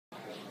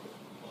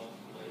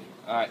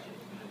Alright,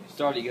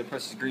 start it. You gotta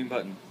press this green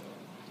button.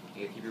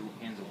 You gotta keep your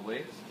hands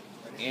away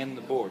and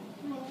the board.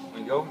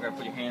 When you go, you gotta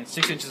put your hands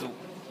 6 inches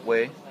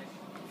away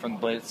from the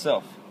blade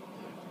itself,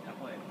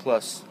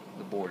 plus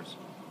the board's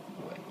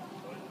away.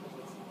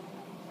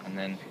 And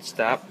then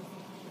stop,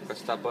 press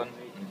the stop button,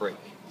 and brake.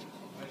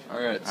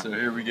 Alright, so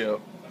here we go.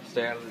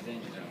 Stay out of the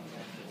danger zone.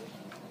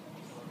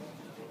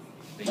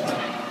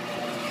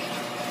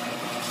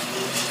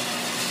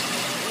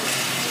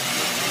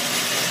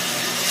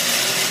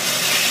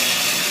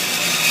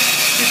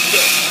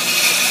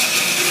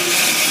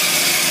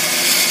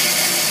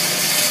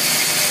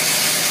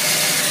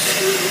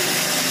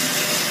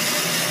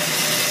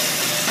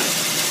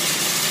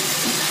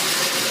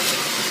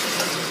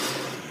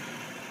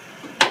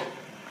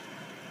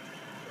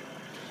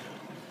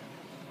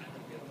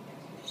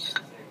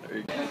 There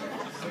you go.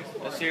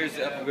 This here is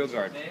the upper wheel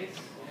guard.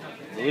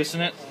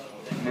 Loosen it,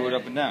 move it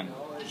up and down.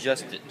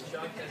 Adjust it.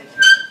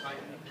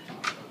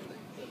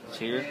 This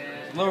here is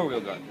the lower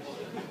wheel guard.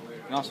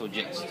 You can also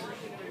adjust.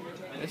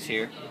 This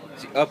here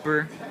is the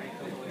upper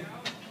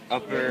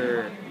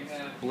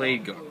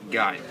blade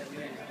guide.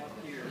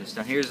 This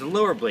down here is the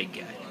lower blade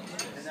guide.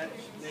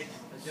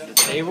 The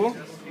table,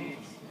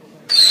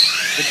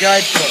 the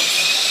guide post.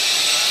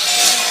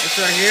 This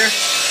right here,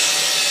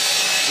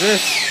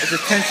 this is a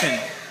tension.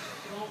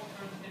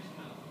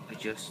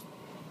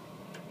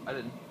 I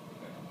didn't.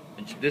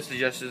 This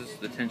adjusts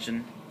the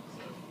tension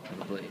of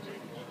the blade.